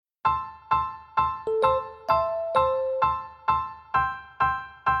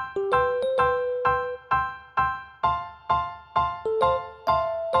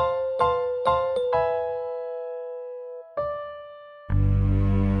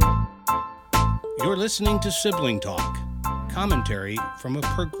You're listening to Sibling Talk, commentary from a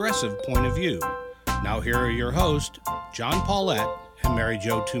progressive point of view. Now here are your hosts, John Paulette and Mary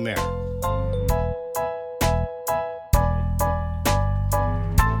Jo Tumer.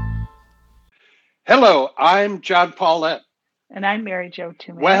 Hello, I'm John Paulette. And I'm Mary Jo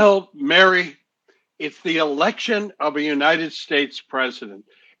Tumer. Well, Mary, it's the election of a United States president,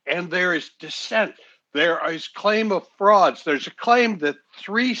 and there is dissent. There is claim of frauds. There's a claim that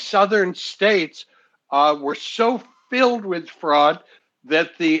 3 southern states were so filled with fraud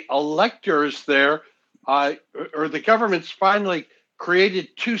that the electors there, or the government's finally created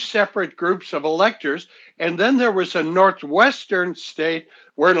 2 separate groups of electors. And then there was a northwestern state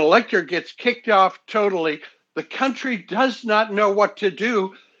where an elector gets kicked off totally. The country does not know what to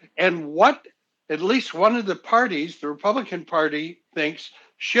do. And what at least one of the parties, the Republican Party, thinks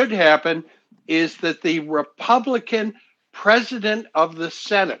should happen is that the Republican president of the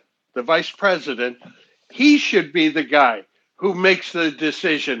Senate, the vice president, he should be the guy who makes the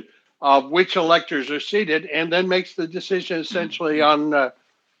decision of which electors are seated, and then makes the decision essentially on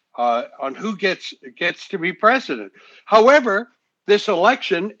who gets to be president. However, this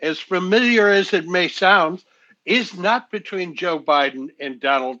election, as familiar as it may sound, is not between Joe Biden and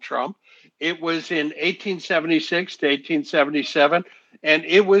Donald Trump. It was in 1876 to 1877, and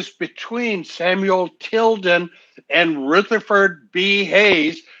it was between Samuel Tilden and Rutherford B.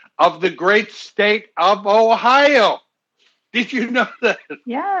 Hayes of the great state of Ohio. Did you know that?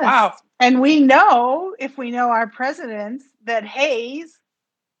 Yes. Wow. And we know, if we know our presidents, that Hayes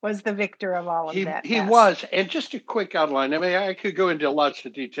was the victor of all of that. He was. And just a quick outline. I mean, I could go into lots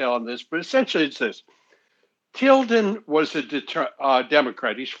of detail on this, but essentially it's this. Tilden was a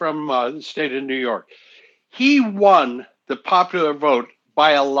Democrat. He's from the state of New York. He won the popular vote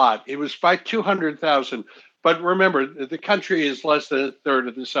by a lot. It was by 200,000. But remember, the country is less than a third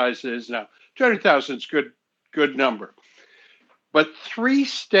of the size it is now. 200,000 is good number. But 3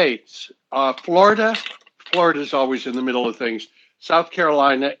 states, Florida's always in the middle of things, South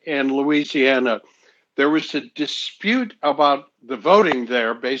Carolina and Louisiana, there was a dispute about the voting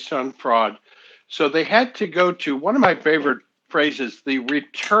there based on fraud. So they had to go to one of my favorite phrases, the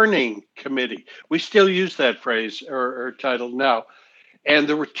returning committee. We still use that phrase or title now. And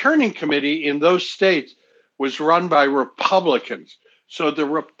the returning committee in those states was run by Republicans. So the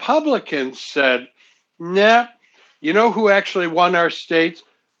Republicans said, nah, you know who actually won our states?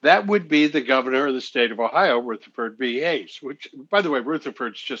 That would be the governor of the state of Ohio, Rutherford B. Hayes, which, by the way,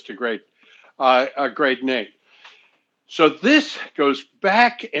 Rutherford's just a great name. So this goes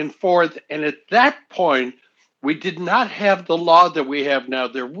back and forth. And at that point, we did not have the law that we have now.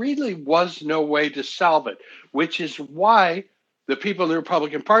 There really was no way to solve it, which is why the people in the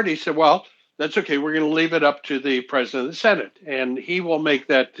Republican Party said, well, that's okay. We're going to leave it up to the president of the Senate, and he will make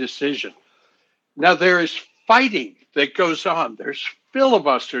that decision. Now, there is fighting that goes on. There's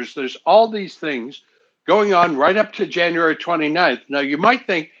filibusters. There's all these things going on right up to January 29th. Now, you might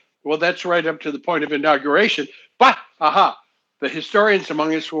think, well, that's right up to the point of inauguration. But, the historians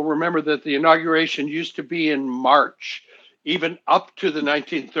among us will remember that the inauguration used to be in March, even up to the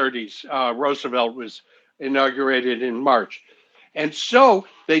 1930s. Roosevelt was inaugurated in March. And so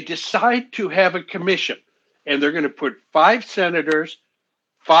they decide to have a commission, and they're going to put 5 senators,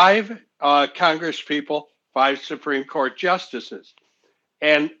 5 Congress people, 5 Supreme Court justices.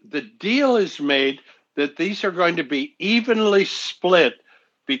 And the deal is made that these are going to be evenly split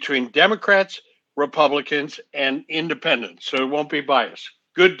between Democrats, Republicans, and independents. So it won't be biased.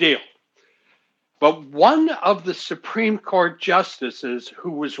 Good deal. But one of the Supreme Court justices,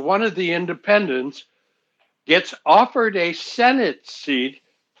 who was one of the independents, gets offered a Senate seat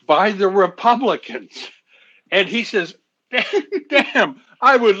by the Republicans. And he says, damn,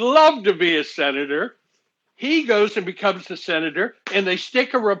 I would love to be a senator. He goes and becomes the senator, and they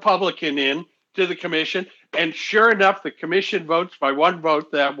stick a Republican in to the commission. And sure enough, the commission votes by one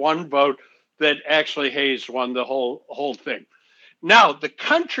vote that actually Hayes won the whole thing. Now, the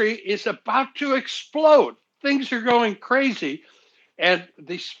country is about to explode. Things are going crazy. And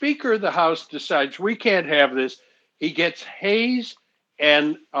the Speaker of the House decides we can't have this. He gets Hayes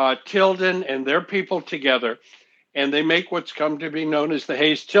and Tilden and their people together, and they make what's come to be known as the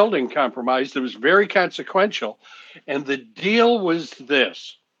Hayes-Tilden Compromise. That was very consequential. And the deal was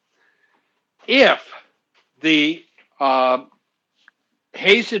this. If the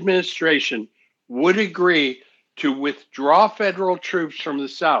Hayes administration would agree to withdraw federal troops from the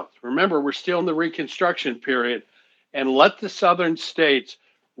South, remember, we're still in the Reconstruction period, and let the southern states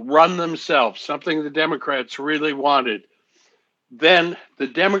run themselves, something the Democrats really wanted, then the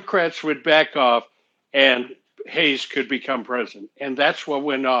Democrats would back off, and Hayes could become president. And that's what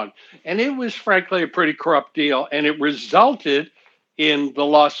went on. And it was, frankly, a pretty corrupt deal. And it resulted in the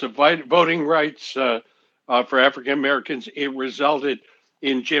loss of voting rights for African Americans. It resulted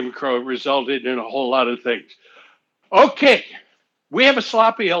in Jim Crow. It resulted in a whole lot of things. Okay, we have a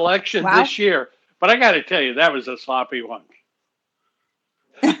sloppy election this year, but I got to tell you, that was a sloppy one.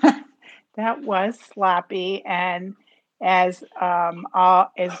 That was sloppy. And as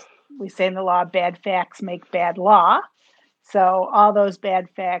we say in the law, bad facts make bad law. So all those bad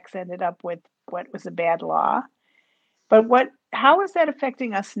facts ended up with what was a bad law. But how is that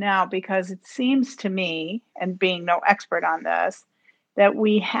affecting us now? Because it seems to me, and being no expert on this, that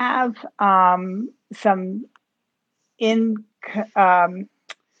we have some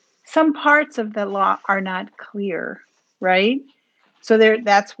parts of the law are not clear, right? So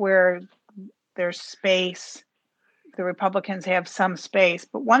that's where there's space. The Republicans have some space.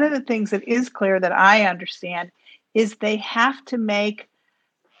 But one of the things that is clear that I understand is they have to make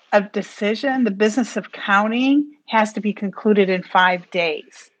a decision. The business of counting has to be concluded in 5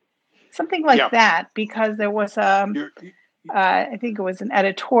 days. Something like that, because there was I think it was an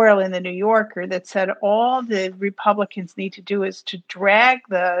editorial in the New Yorker that said all the Republicans need to do is to drag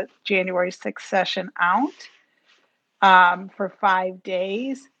the January 6th session out for 5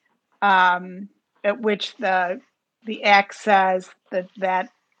 days, at which the act says that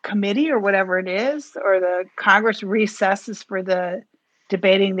committee or whatever it is, or the Congress recesses for the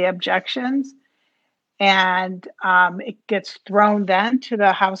debating the objections, and it gets thrown then to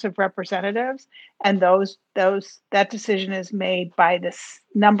the House of Representatives, and that decision is made by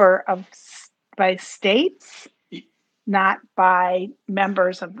by states, not by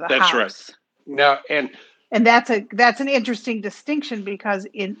members of the House. That's right. Now, and that's an interesting distinction, because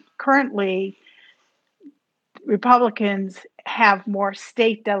currently Republicans have more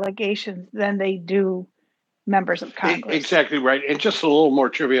state delegations than they do members of Congress. Exactly right. And just a little more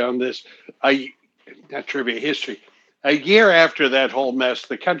trivia on this. Not trivia, history. A year after that whole mess,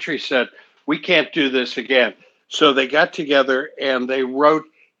 the country said, we can't do this again. So they got together and they wrote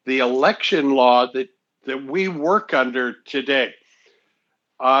the election law that we work under today.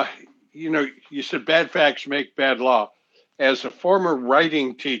 You said bad facts make bad law. As a former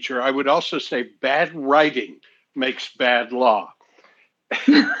writing teacher, I would also say bad writing makes bad law.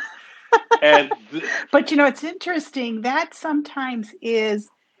 But it's interesting that sometimes is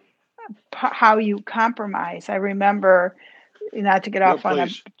how you compromise. I remember, not to get off on a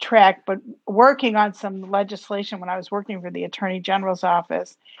track, but working on some legislation when I was working for the Attorney General's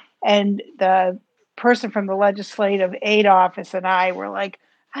office, and the person from the legislative aid office and I were like,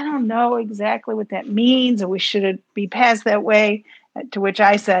 I don't know exactly what that means, and we should be passed that way. To which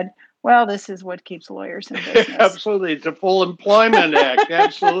I said, well, this is what keeps lawyers in business. Absolutely. It's a full employment act.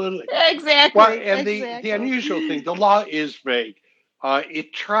 Absolutely. Exactly. Well, and the unusual thing, the law is vague.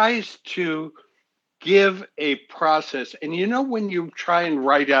 It tries to give a process. And when you try and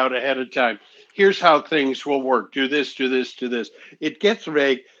write out ahead of time, here's how things will work. Do this, do this, do this. It gets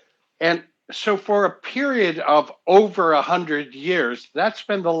vague. And so for a period of over 100 years, that's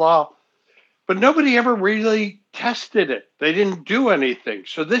been the law. But nobody ever really tested it. They didn't do anything.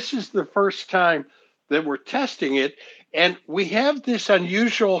 So this is the first time that we're testing it. And we have this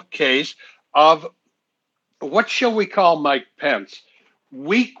unusual case of, what shall we call Mike Pence?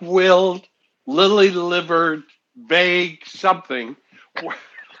 Weak-willed, lily-livered, vague something,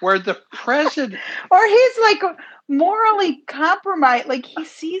 where the president... Or he's like morally compromised. Like, he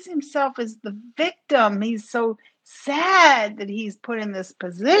sees himself as the victim. He's so sad that he's put in this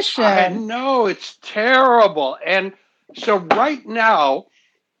position. I know, it's terrible. And so right now,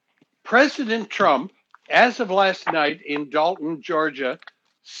 President Trump, as of last night in Dalton, Georgia,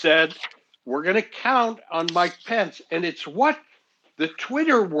 said, we're going to count on Mike Pence. And it's what the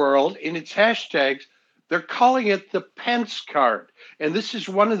Twitter world, in its hashtags, they're calling it the Pence card. And this is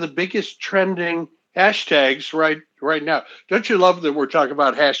one of the biggest trending hashtags right now. Don't you love that we're talking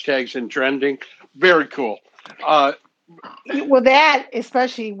about hashtags and trending? Very cool. Well, that,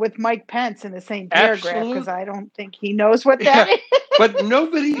 especially with Mike Pence in the same paragraph, because I don't think he knows what that is. But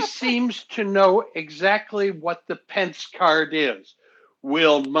nobody seems to know exactly what the Pence card is.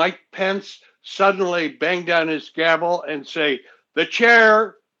 Will Mike Pence suddenly bang down his gavel and say, the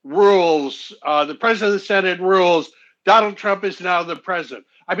chair rules, the president of the Senate rules, Donald Trump is now the president?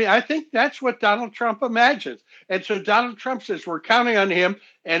 I mean, I think that's what Donald Trump imagines. And so Donald Trump says, we're counting on him.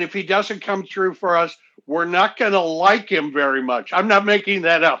 And if he doesn't come through for us, we're not going to like him very much. I'm not making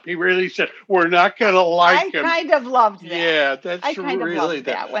that up. He really said, we're not going to like him. I kind of loved that. Yeah, that's I kind really of loved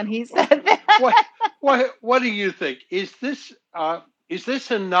that when he said that. What do you think? Is this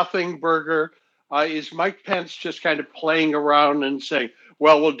a nothing burger? Is Mike Pence just kind of playing around and saying,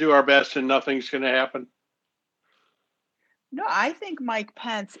 well, we'll do our best and nothing's going to happen? No, I think Mike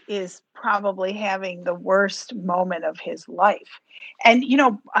Pence is probably having the worst moment of his life. And,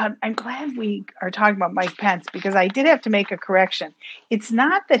 I'm glad we are talking about Mike Pence because I did have to make a correction. It's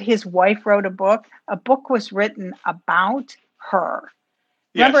not that his wife wrote a book was written about her.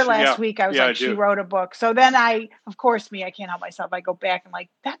 Remember Yes, last week I was like, she do. wrote a book. So then I can't help myself. I go back and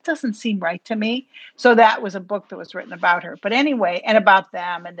that doesn't seem right to me. So that was a book that was written about her. But anyway, and about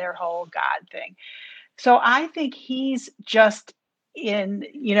them and their whole God thing. So I think he's just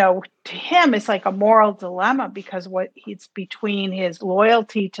to him, it's like a moral dilemma because it's between his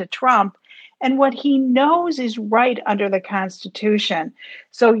loyalty to Trump and what he knows is right under the Constitution.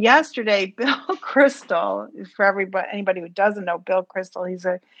 So yesterday, Bill Kristol, for anybody who doesn't know Bill Kristol, he's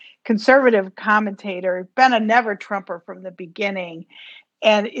a conservative commentator, been a never Trumper from the beginning,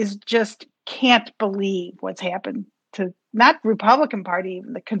 and is just can't believe what's happened to not Republican Party,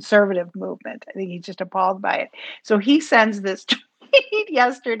 even the conservative movement. I think he's just appalled by it. So he sends this tweet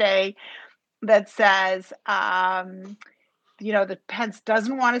yesterday that says, that Pence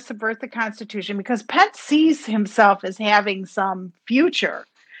doesn't want to subvert the Constitution because Pence sees himself as having some future.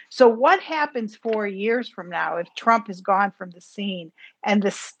 So what happens 4 years from now if Trump is gone from the scene and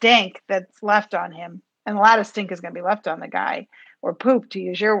the stink that's left on him, and a lot of stink is going to be left on the guy, or poop to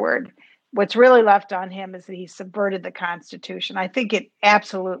use your word, what's really left on him is that he subverted the Constitution. I think it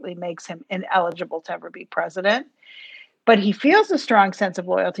absolutely makes him ineligible to ever be president. But he feels a strong sense of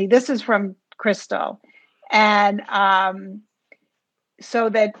loyalty. This is from Kristol. And so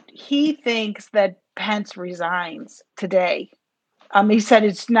that he thinks that Pence resigns today. He said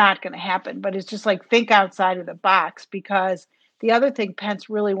it's not going to happen, but it's just like think outside of the box because the other thing Pence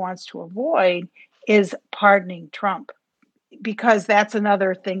really wants to avoid is pardoning Trump. Because that's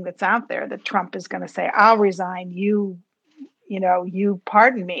another thing that's out there that Trump is going to say, I'll resign, you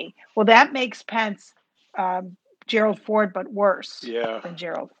pardon me. Well, that makes Pence Gerald Ford, but worse than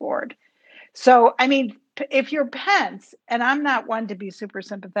Gerald Ford. So, I mean, if you're Pence, and I'm not one to be super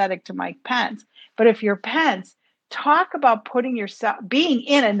sympathetic to Mike Pence, but if you're Pence, talk about being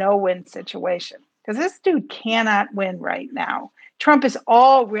in a no-win situation. Because this dude cannot win right now. Trump is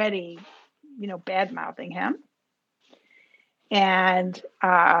already, bad-mouthing him. And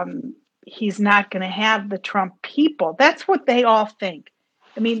he's not going to have the Trump people. That's what they all think.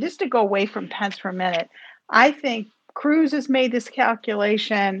 I mean, just to go away from Pence for a minute, I think Cruz has made this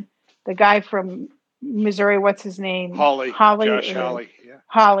calculation. The guy from Missouri, what's his name? Hawley. Yeah.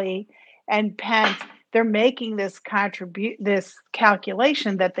 Hawley and Pence, they're making this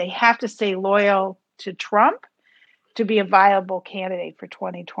calculation that they have to stay loyal to Trump to be a viable candidate for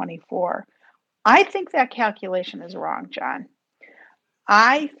 2024. I think that calculation is wrong, John.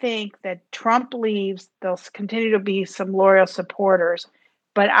 I think that Trump leaves, there'll continue to be some loyal supporters,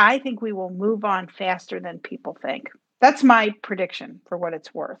 but I think we will move on faster than people think. That's my prediction for what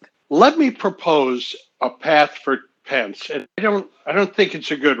it's worth. Let me propose a path for Pence. And I don't think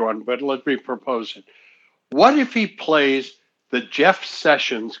it's a good one, but let me propose it. What if he plays the Jeff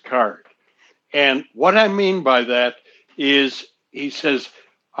Sessions card? And what I mean by that is he says,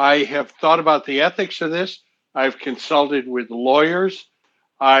 I have thought about the ethics of this. I've consulted with lawyers.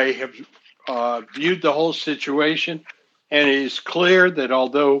 I have viewed the whole situation, and it is clear that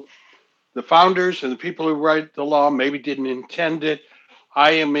although the founders and the people who write the law maybe didn't intend it,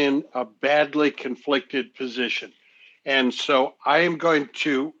 I am in a badly conflicted position. And so I am going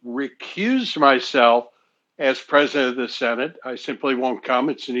to recuse myself as president of the Senate. I simply won't come.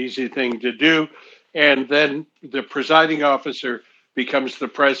 It's an easy thing to do. And then the presiding officer becomes the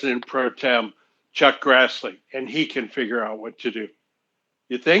president pro tem, Chuck Grassley, and he can figure out what to do.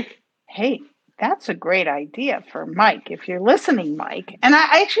 You think? Hey, that's a great idea for Mike. If you're listening, Mike, and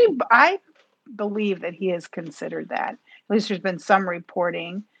I believe that he has considered that. At least there's been some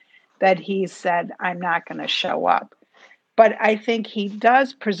reporting that he said, I'm not going to show up. But I think he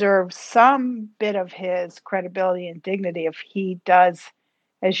does preserve some bit of his credibility and dignity if he does,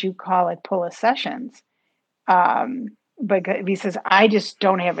 as you call it, pull a Sessions. But if he says, I just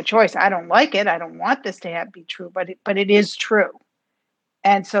don't have a choice. I don't like it. I don't want this to be true, but it is true.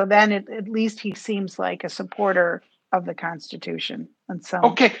 And so then at least he seems like a supporter of the Constitution. And so,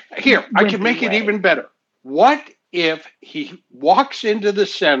 okay, here, I can make it even better. What if he walks into the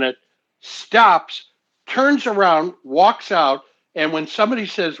Senate, stops, turns around, walks out, and when somebody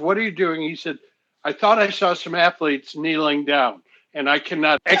says, what are you doing? He said, I thought I saw some athletes kneeling down, and I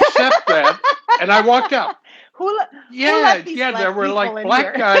cannot accept that. And I walked out. There were like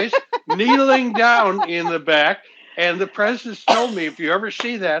black guys kneeling down in the back. And the president told me, if you ever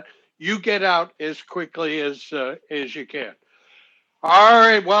see that, you get out as quickly as you can. All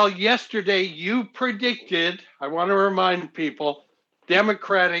right. Well, yesterday you predicted, I want to remind people,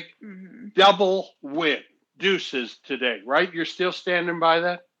 Democratic double win. Deuces today, right? You're still standing by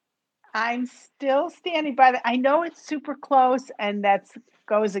that? I'm still standing by that. I know it's super close, and that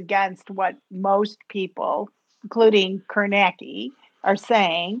goes against what most people, including Kornacki, are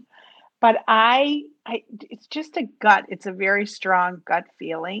saying. But it's just a gut. It's a very strong gut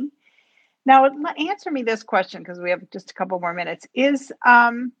feeling. Now, answer me this question, because we have just a couple more minutes.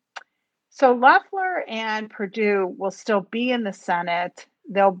 So Loeffler and Perdue will still be in the Senate.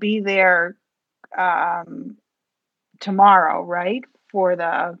 They'll be there tomorrow, right? For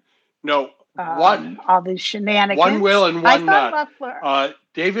the all these shenanigans. One will and one not. Loeffler,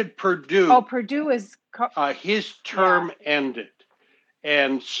 David Perdue. Oh, Perdue is his term ended,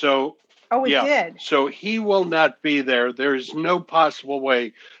 and so it did. So he will not be there. There is no possible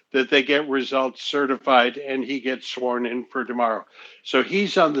way that they get results certified and he gets sworn in for tomorrow. So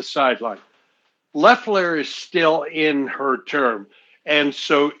he's on the sideline. Loeffler is still in her term. And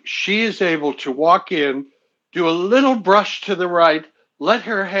so she is able to walk in, do a little brush to the right, let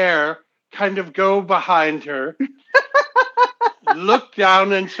her hair kind of go behind her, look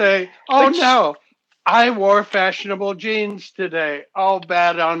down and say, oh no, I wore fashionable jeans today. All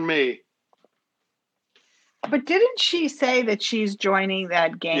bad on me. But didn't she say that she's joining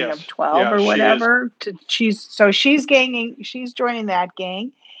that gang of 12 or whatever? She's joining that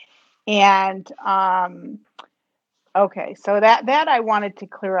gang. And okay, so that I wanted to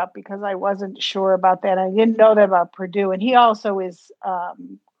clear up because I wasn't sure about that. I didn't know that about Perdue, and he also is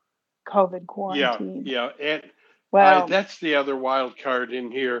COVID quarantined. Yeah. And well, that's the other wild card in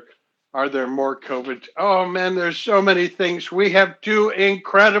here. Are there more COVID? Oh man, there's so many things. We have 2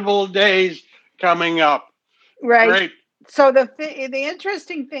 incredible days coming up. Right. Great. So the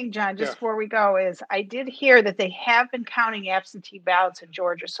interesting thing, John, just before we go, is I did hear that they have been counting absentee ballots in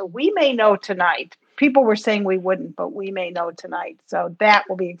Georgia. So we may know tonight. People were saying we wouldn't, but we may know tonight. So that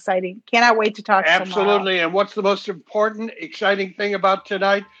will be exciting. Cannot wait to talk Absolutely. tomorrow. And what's the most important, exciting thing about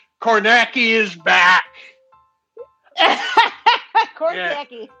tonight? Kornacki is back.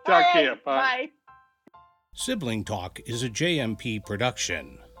 Kornacki. Talk to you. Bye. Sibling Talk is a JMP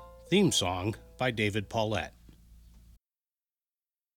production. Theme song by David Paulette.